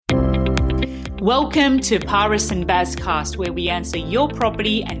Welcome to Paris and Bazcast, where we answer your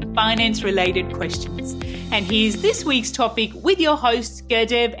property and finance-related questions. And here's this week's topic with your hosts,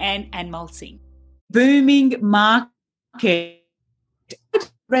 Gurdev and Anmol Singh. Booming market,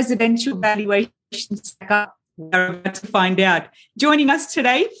 residential valuation stack up. We're about to find out. Joining us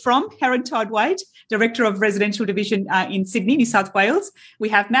today from Heron Todd White, Director of Residential Division in Sydney, New South Wales, we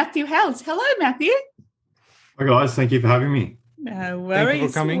have Matthew Hales. Hello, Matthew. Hi, guys. Thank you for having me. No worries. Thank you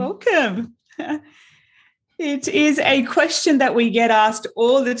for coming. Welcome. It is a question that we get asked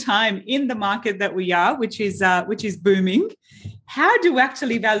all the time in the market that we are, which is booming. How do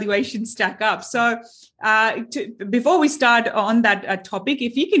actually valuations stack up? So before we start on that topic,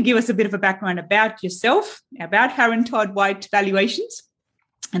 if you can give us a bit of a background about yourself, about Heron Todd White Valuations,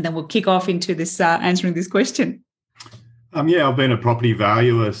 and then we'll kick off into this answering this question. I've been a property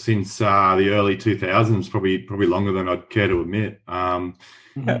valuer since the early 2000s, probably longer than I'd care to admit,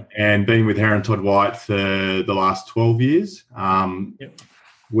 and been with Heron Todd White for the last 12 years.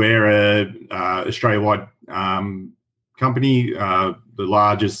 We're a Australia-wide company, the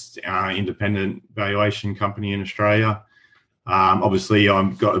largest independent valuation company in Australia. Obviously,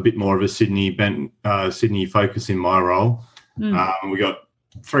 I've got a bit more of a Sydney focus in my role. We got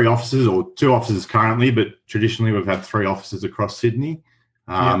 3 offices or 2 offices currently, but traditionally we've had 3 offices across Sydney.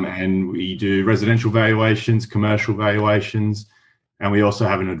 And we do residential valuations, commercial valuations, and we also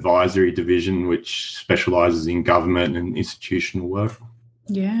have an advisory division which specialises in government and institutional work.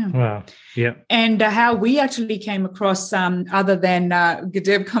 Yeah. Wow. Yeah. And how we actually came across, other than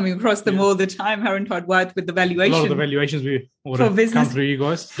Gurdev coming across them all the time, Heron Todd White with the valuation. A lot of the valuations we would have come through you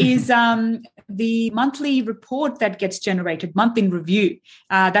guys. is the monthly report that gets generated, month in review.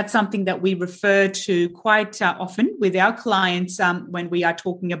 That's something that we refer to quite often with our clients when we are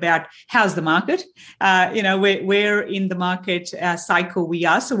talking about how's the market, where in the market cycle we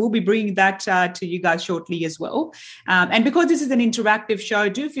are. So we'll be bringing that to you guys shortly as well. And because this is an interactive show,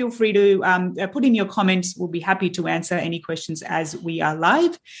 do feel free to put in your comments. We'll be happy to answer any questions as we are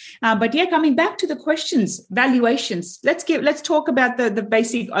live. But coming back to the questions, valuations. Let's talk about the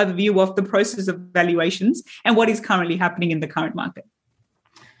basic overview of the process of valuations and what is currently happening in the current market.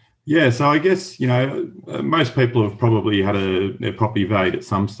 Yeah, so I guess, most people have probably had their property valued at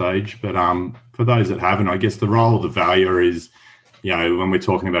some stage, but for those that haven't, I guess the role of the valuer is, when we're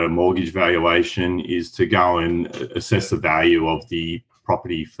talking about a mortgage valuation, is to go and assess the value of the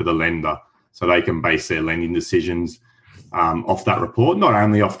property for the lender so they can base their lending decisions off that report, not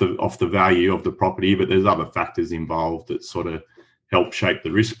only off the value of the property, but there's other factors involved that sort of help shape the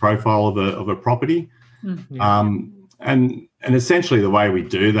risk profile of a property. And essentially the way we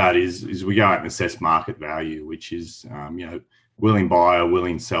do that is we go out and assess market value, which is, willing buyer,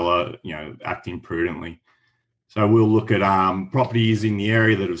 willing seller, acting prudently. So we'll look at properties in the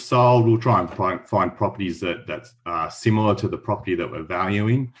area that have sold. We'll try and find properties that are similar to the property that we're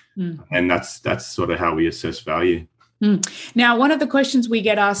valuing. And that's sort of how we assess value. Now, one of the questions we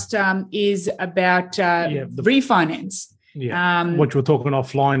get asked is about refinance. What we're talking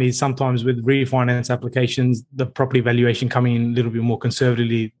offline is sometimes with refinance applications, the property valuation coming in a little bit more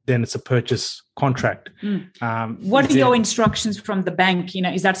conservatively than it's a purchase contract. What are your instructions from the bank?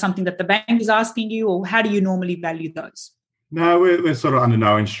 Is that something that the bank is asking you, or how do you normally value those? No, we're sort of under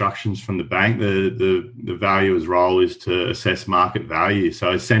no instructions from the bank. The valuer's role is to assess market value.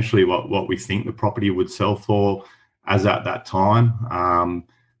 So essentially what we think the property would sell for as at that time.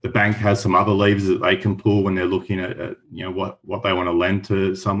 The bank has some other levers that they can pull when they're looking at what they want to lend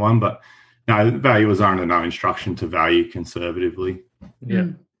to someone. But no, valuers are under no instruction to value conservatively. Yeah.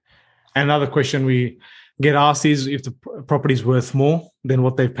 Another question we get asked is if the property is worth more than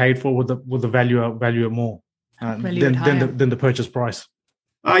what they've paid for, would the valuer value it more than the purchase price?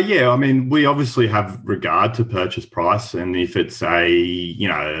 We obviously have regard to purchase price, and if it's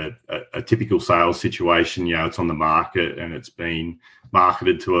a typical sales situation, it's on the market and it's been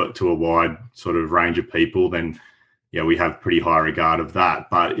marketed to a wide sort of range of people, then we have pretty high regard of that.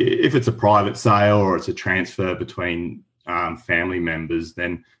 But if it's a private sale or it's a transfer between family members,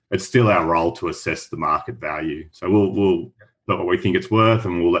 then it's still our role to assess the market value. So we'll put what we think it's worth,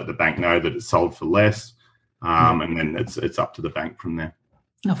 and we'll let the bank know that it's sold for less, and then it's up to the bank from there.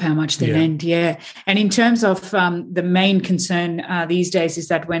 Of how much they lend, And in terms of the main concern these days is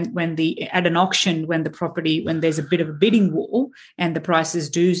that when at an auction, when there's a bit of a bidding war and the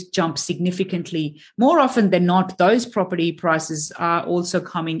prices do jump significantly, more often than not, those property prices are also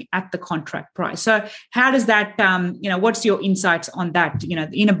coming at the contract price. So how does that, what's your insights on that?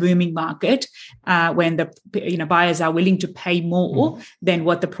 In a booming market, when the buyers are willing to pay more than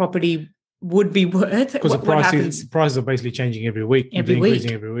what the property would be worth? Because the prices are basically changing every week.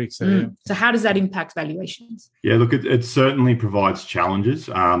 Increasing every week. So, so how does that impact valuations? Yeah, look, it certainly provides challenges.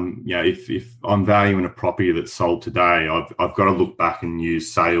 If I'm valuing a property that's sold today, I've got to look back and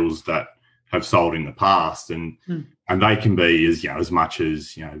use sales that have sold in the past, and they can be as much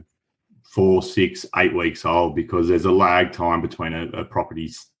as 4, 6, 8 weeks old, because there's a lag time between a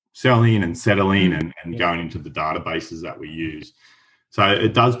property selling and settling and going into the databases that we use. So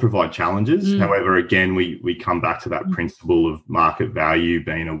it does provide challenges. However, again, we come back to that principle of market value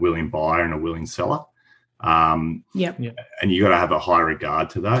being a willing buyer and a willing seller. And you got to have a high regard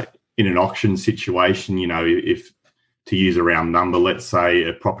to that. In an auction situation, if, to use a round number, let's say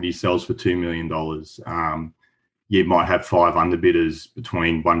a property sells for $2 million, you might have 5 underbidders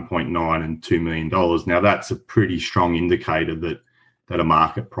between 1.9 and $2 million. Now, that's a pretty strong indicator that a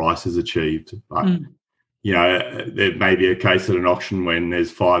market price is achieved. But there may be a case at an auction when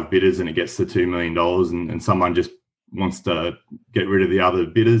there's 5 bidders and it gets to $2 million and someone just wants to get rid of the other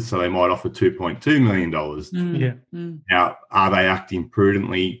bidders, so they might offer $2.2 million. Now, are they acting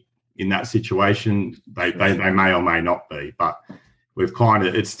prudently in that situation? They may or may not be, but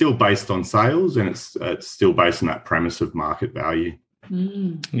it's still based on sales, and it's still based on that premise of market value.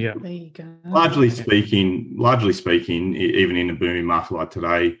 There you go. Largely speaking, even in a booming market like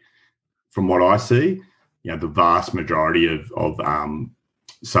today, from what I see, the vast majority of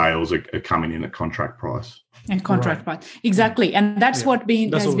sales are coming in at contract price. And contract price. Exactly. And that's has been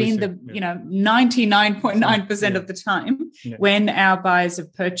the 99.9% of the time when our buyers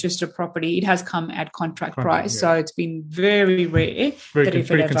have purchased a property, it has come at contract price. So it's been very rare. Pretty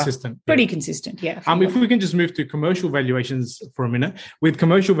consistent. Pretty consistent, yeah. If we can just move to commercial valuations for a minute. With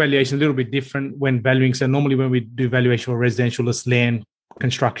commercial valuation, a little bit different when valuing. So normally when we do valuation for residential, it's land,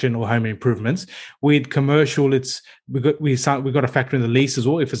 construction or home improvements. With commercial, we got to factor in the lease as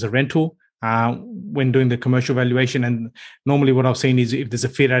well if it's a rental when doing the commercial valuation. And normally what I've seen is if there's a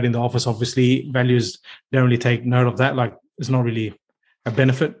fit out in the office, obviously valuers don't really take note of that. Like it's not really a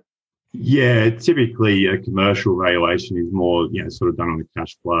benefit. Yeah, typically a commercial valuation is more sort of done on a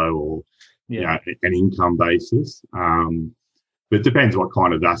cash flow or an income basis. But it depends what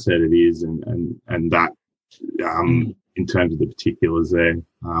kind of asset it is and that in terms of the particulars there.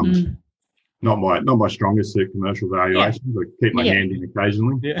 Not my strongest at commercial valuations. I keep my hand in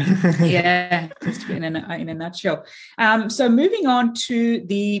occasionally. Just in a nutshell. So moving on to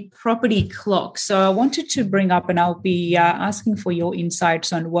the property clock. So I wanted to bring up, and I'll be asking for your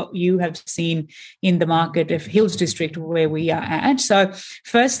insights on what you have seen in the market of Hills District where we are at. So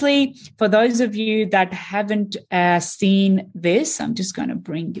firstly, for those of you that haven't seen this, I'm just going to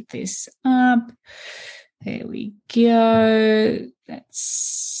bring this up. There we go.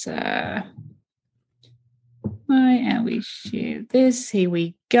 That's and we share this. Here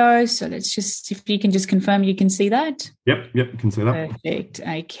we go. So let's just, if you can just confirm you can see that. Yep, can see that. Perfect.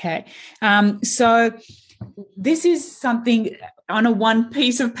 Okay. So this is something on a one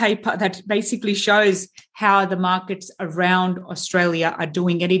piece of paper that basically shows how the markets around Australia are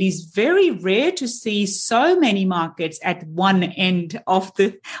doing. And it is very rare to see so many markets at one end of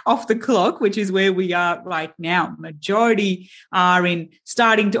the clock, which is where we are right now. Majority are in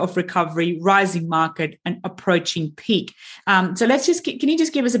starting of recovery, rising market, and approaching peak. So let's just can you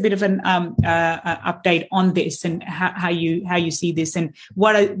just give us a bit of an update on this and how you see this, and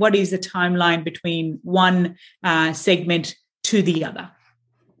what is the timeline between one segment to the other?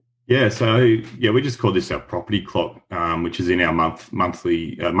 Yeah, so we just call this our property clock, which is in our month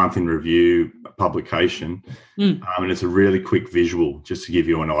in review publication, and it's a really quick visual just to give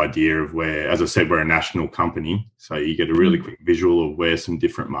you an idea of where, as I said, we're a national company, so you get a really quick visual of where some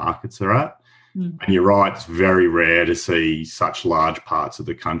different markets are at. And you're right, it's very rare to see such large parts of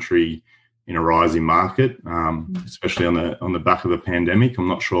the country in a rising market, especially on the back of the pandemic. I'm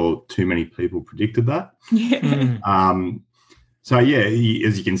not sure too many people predicted that. So,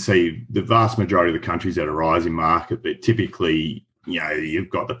 as you can see, the vast majority of the country's at a rising market, but typically,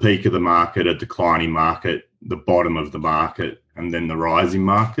 you've got the peak of the market, a declining market, the bottom of the market, and then the rising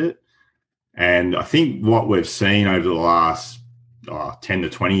market. And I think what we've seen over the last 10 to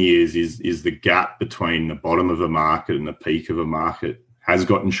 20 years is the gap between the bottom of a market and the peak of a market has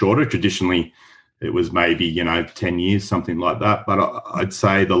gotten shorter. Traditionally, it was maybe, 10 years, something like that. But I'd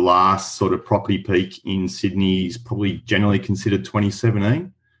say the last sort of property peak in Sydney is probably generally considered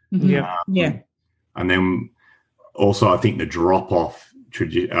 2017. And then also I think the drop-off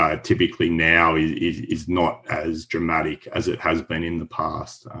typically now is not as dramatic as it has been in the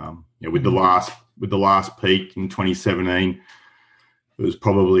past. With the last peak in 2017, there was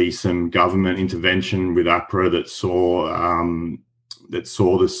probably some government intervention with APRA that saw that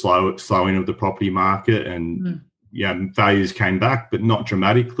saw the slowing of the property market, and values came back, but not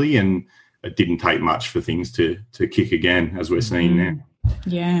dramatically, and it didn't take much for things to kick again, as we're seeing now.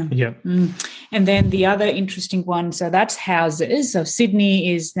 Yeah. Yeah. And then the other interesting one, so that's houses. So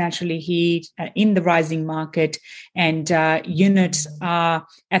Sydney is naturally here in the rising market, and units are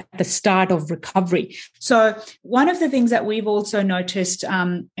at the start of recovery. So one of the things that we've also noticed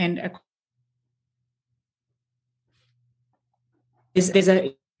is there's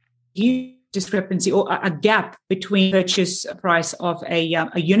a huge discrepancy or a gap between purchase price of a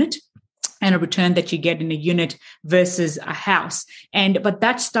unit and a return that you get in a unit versus a house. But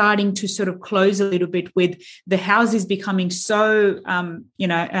that's starting to sort of close a little bit with the houses becoming so,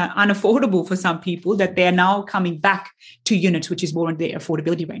 unaffordable for some people that they're now coming back to units, which is more in the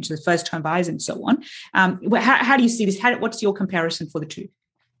affordability range, so the first home buyers and so on. How do you see this? What's your comparison for the two?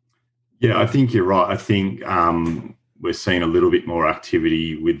 Yeah, I think you're right. I think we're seeing a little bit more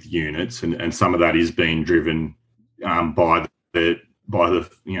activity with units, and some of that is being driven by the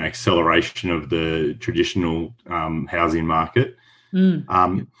acceleration of the traditional housing market.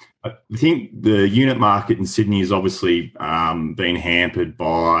 I think the unit market in Sydney has obviously been hampered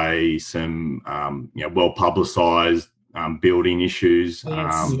by some well publicised building issues.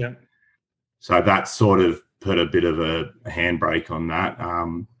 Yes. So that's sort of put a bit of a handbrake on that.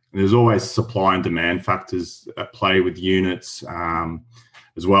 There's always supply and demand factors at play with units,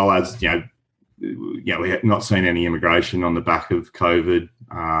 as well as we have not seen any immigration on the back of COVID.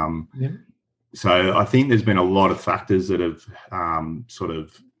 So I think there's been a lot of factors that have sort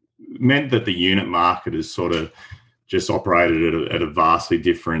of meant that the unit market has sort of just operated at a vastly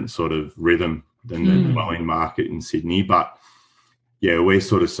different sort of rhythm than the dwelling market in Sydney. But yeah, we're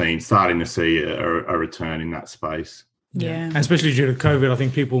sort of starting to see a return in that space. Yeah. And especially due to COVID, I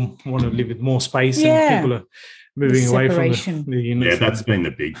think people want to live with more space, and people are moving away from the units. Yeah, that's been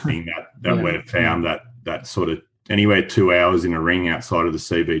the big thing that we've found, that sort of anywhere 2 hours in a ring outside of the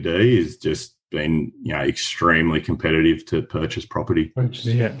CBD has just been extremely competitive to purchase property.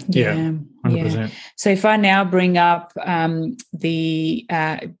 Yeah, 100%. So if I now bring up the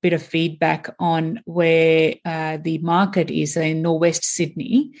bit of feedback on where the market is in Northwest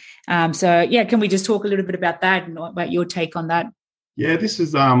Sydney. Can we just talk a little bit about that and about your take on that? Yeah, this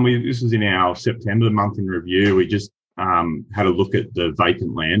is in our September month in review. We just had a look at the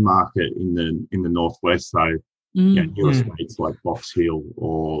vacant land market in the Northwest. So newer estates like Box Hill,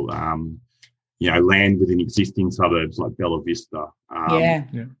 or land within existing suburbs like Bella Vista.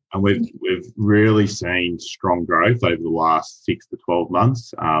 And we've really seen strong growth over the last 6 to 12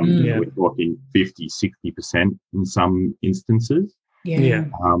 months. We're talking 50, 60% in some instances.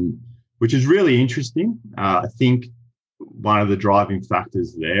 Which is really interesting. I think one of the driving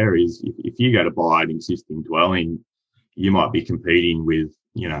factors there is if you go to buy an existing dwelling, you might be competing with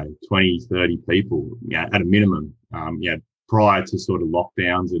 20, 30 people at a minimum prior to sort of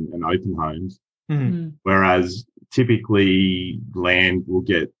lockdowns and open homes. Whereas typically land will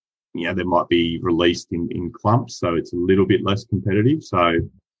get, they might be released in clumps, so it's a little bit less competitive. So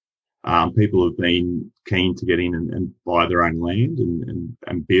people have been keen to get in and buy their own land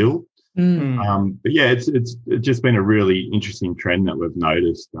and build. But yeah, it's just been a really interesting trend that we've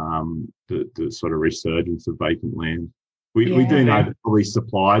noticed, the sort of resurgence of vacant land. We do know that probably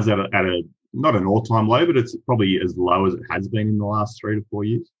supplies at a not an all-time low, but it's probably as low as it has been in the last 3 to 4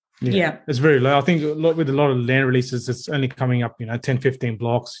 years. Yeah, it's very low. I think with a lot of land releases, it's only coming up, 10, 15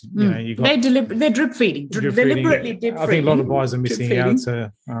 blocks. You got they're drip feeding. Deliberately drip feeding. I think a lot of buyers are missing out.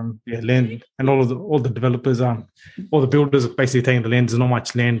 So land, and all the developers, all the builders are basically taking the land. There's not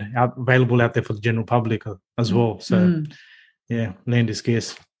much land available out there for the general public as well. So land is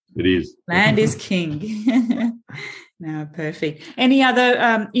scarce. It is. Land is king. No, perfect. Any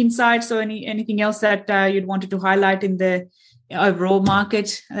other insights or anything else that you'd wanted to highlight in the overall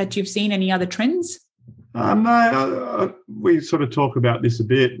market that you've seen? Any other trends? No, we sort of talk about this a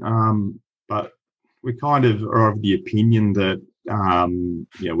bit, but we kind of are of the opinion that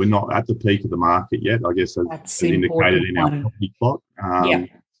we're not at the peak of the market yet, I guess, as indicated in our property plot. I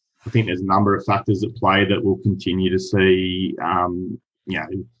think there's a number of factors at play that will continue to see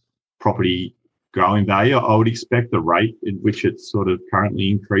property grow in value. I would expect the rate at which it's sort of currently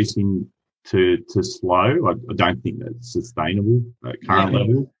increasing to slow. I don't think that's sustainable at current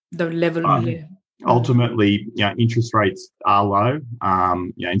level. The level, ultimately, interest rates are low.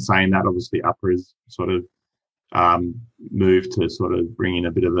 In saying that, obviously, APRA has sort of moved to sort of bring in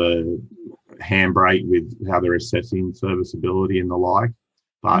a bit of a handbrake with how they're assessing serviceability and the like.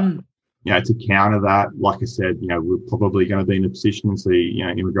 But to counter that, like I said, we're probably going to be in a position to see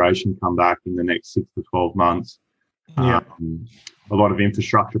immigration come back in the next 6 to 12 months. A lot of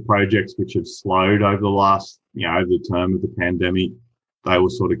infrastructure projects which have slowed over the last, over the term of the pandemic, they will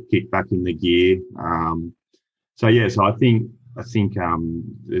sort of kick back in the gear. So I think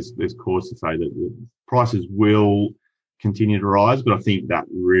there's cause to say that the prices will continue to rise, but I think that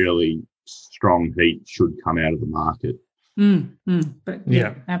really strong heat should come out of the market. But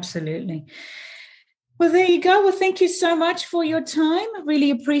yeah, absolutely. Well, there you go. Well, thank you so much for your time. I really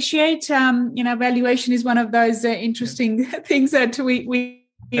appreciate, valuation is one of those interesting things that we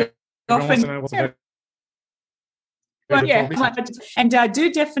often... And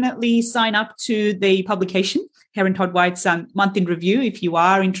do definitely sign up to the publication, Hare & Todd White's Month in Review, if you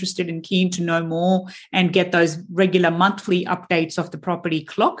are interested and keen to know more and get those regular monthly updates of the property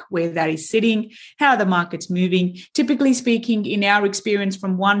clock, where that is sitting, how the market's moving. Typically speaking, in our experience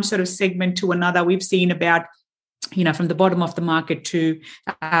from one sort of segment to another, we've seen about, from the bottom of the market to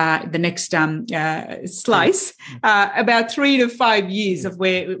the next slice, about 3 to 5 years of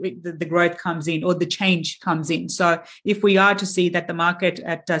where the growth comes in or the change comes in. So if we are to see that the market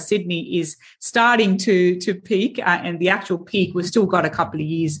at Sydney is starting to peak and the actual peak, we've still got a couple of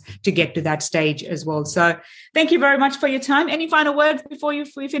years to get to that stage as well. So thank you very much for your time. Any final words before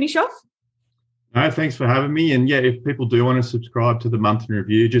we finish off? No, thanks for having me. And if people do want to subscribe to the Month in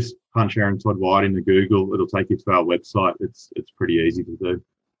Review, just punch Hare & Todd White into Google. It'll take you to our website. It's pretty easy to do.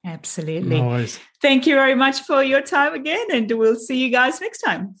 Absolutely. Nice. Thank you very much for your time again, and we'll see you guys next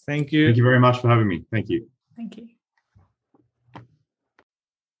time. Thank you. Thank you very much for having me. Thank you. Thank you.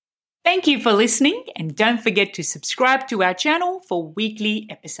 Thank you for listening, and don't forget to subscribe to our channel for weekly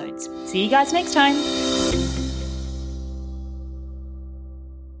episodes. See you guys next time.